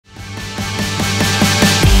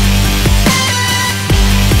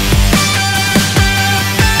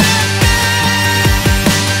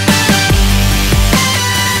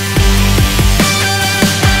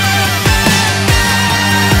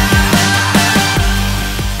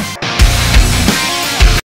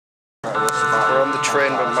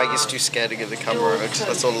Mikey's too scared to give the camera a hug,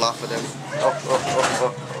 let's all laugh at him. Oh.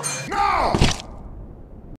 No!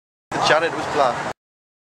 Janet was black.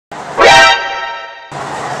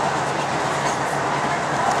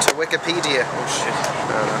 To Wikipedia. Oh shit.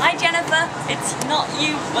 Hi Jennifer, it's not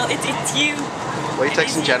you. Well, it's you. What are you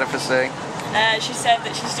texting Jennifer saying? She said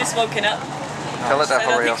that she's just woken up. Tell her to hurry up.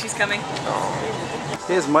 I don't think she's coming. Oh.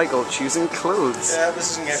 Here's Michael choosing clothes. Yeah,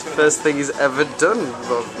 this isn't it's the first thing he's ever done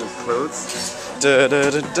involving clothes. Dun,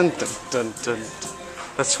 dun, dun, dun, dun, dun.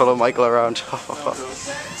 Let's follow Michael around. Well,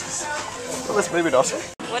 let's maybe not.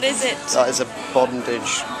 What is it? That is a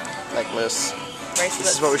bondage necklace. Bracelet.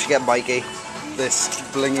 This is what we should get Mikey. This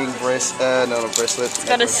blinging bracelet. No, not bracelet. It's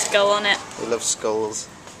got a skull on it. We love skulls.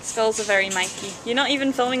 Skulls are very Mikey. You're not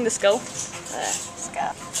even filming the skull.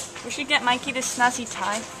 Skull. We should get Mikey this snazzy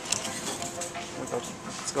tie. Oh my god.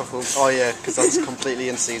 Let's go home. Oh yeah, because that's completely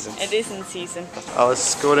in season. It is in season. I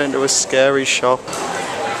was going into a scary shop.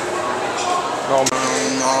 Nom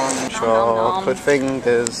nom chocolate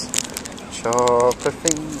fingers. Chocolate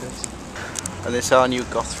fingers. And it's our new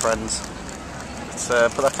goth friends.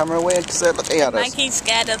 Let's put that camera away because they're looking at us. Mikey's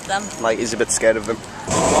scared of them. Mikey's a bit scared of them.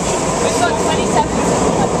 We've got 20 seconds.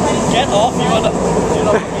 Get off, you wanna...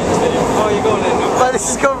 Oh, you're going in. But this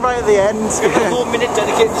is going right at the end. You've got 1 minute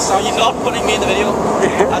dedicated to sound. You're not putting me in the video.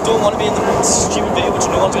 I don't want to be in the stupid video which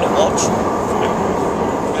no one's going to watch.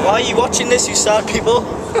 Why are you watching this, you sad people?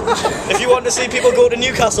 If you want to see people go to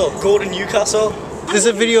Newcastle, go to Newcastle. There's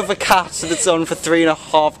a video of a cat that's on for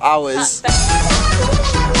 3.5 hours.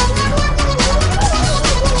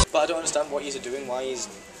 But I don't understand what he's doing, why he's...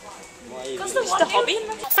 Because they're just a hobby.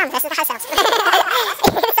 Sam versus the house elves. Sam,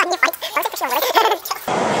 you fight. I'll take a picture of it.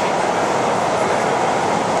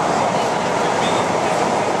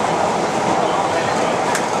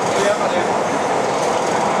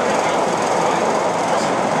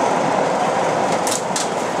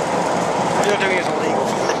 What you're doing is